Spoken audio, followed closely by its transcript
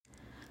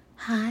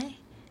Hi,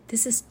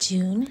 this is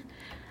June.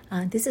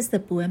 This is the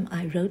poem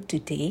I wrote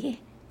today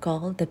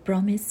called The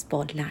Promise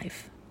for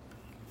Life.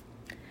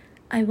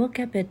 I woke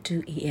up at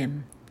 2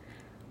 a.m.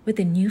 with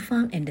a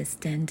newfound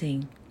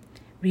understanding,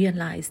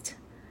 realized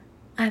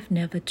I've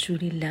never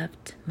truly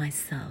loved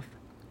myself,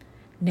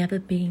 never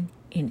been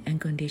in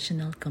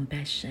unconditional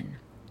compassion.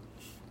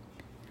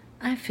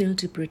 I feel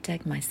to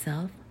protect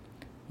myself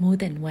more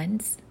than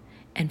once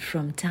and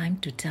from time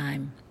to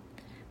time,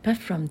 but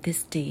from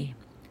this day,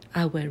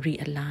 I will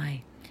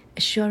realign,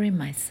 assuring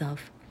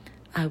myself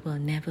I will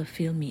never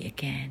feel me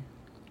again.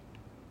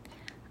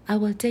 I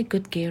will take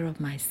good care of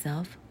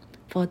myself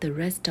for the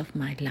rest of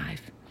my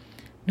life.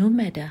 No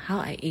matter how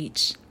I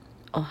age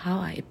or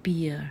how I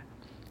appear,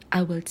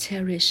 I will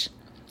cherish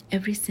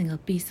every single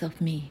piece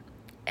of me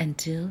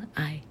until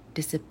I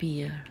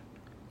disappear.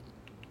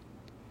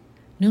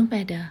 No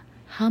matter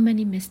how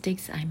many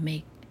mistakes I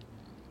make,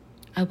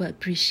 I will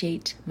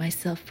appreciate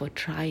myself for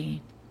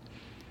trying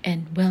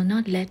and will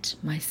not let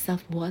my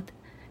self-worth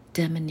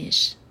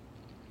diminish.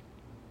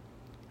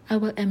 I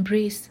will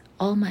embrace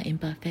all my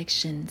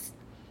imperfections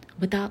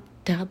without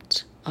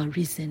doubt or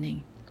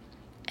reasoning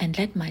and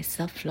let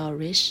myself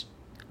flourish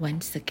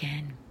once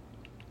again.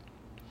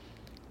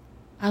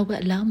 I will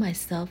allow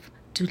myself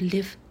to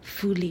live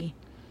fully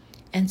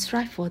and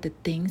strive for the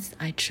things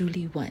I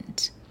truly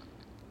want.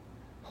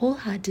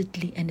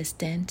 Wholeheartedly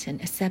understand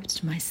and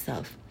accept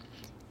myself.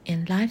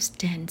 In life's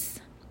dance,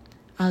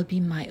 I'll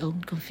be my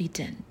own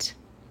confidant.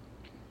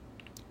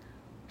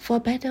 For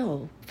better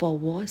or for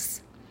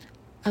worse,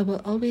 I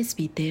will always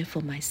be there for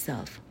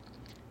myself.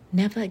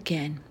 Never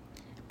again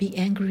be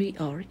angry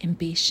or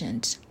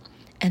impatient,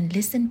 and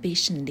listen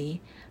patiently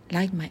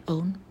like my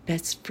own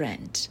best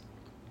friend.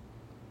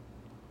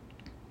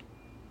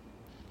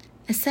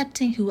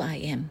 Accepting who I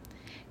am,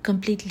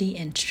 completely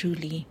and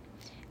truly,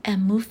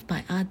 and moved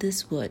by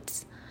others'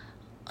 words,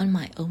 on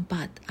my own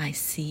path I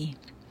see.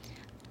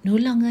 No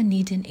longer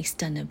needing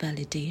external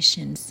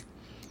validations.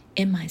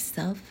 In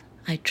myself,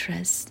 I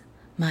trust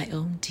my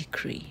own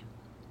decree.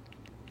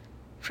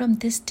 From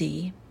this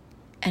day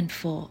and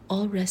for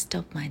all rest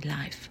of my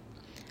life,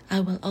 I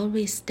will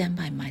always stand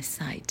by my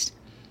side,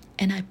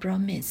 and I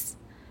promise,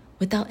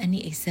 without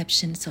any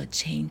exceptions or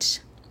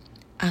change,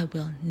 I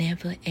will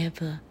never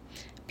ever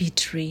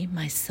betray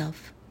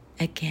myself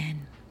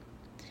again.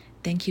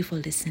 Thank you for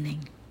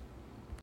listening.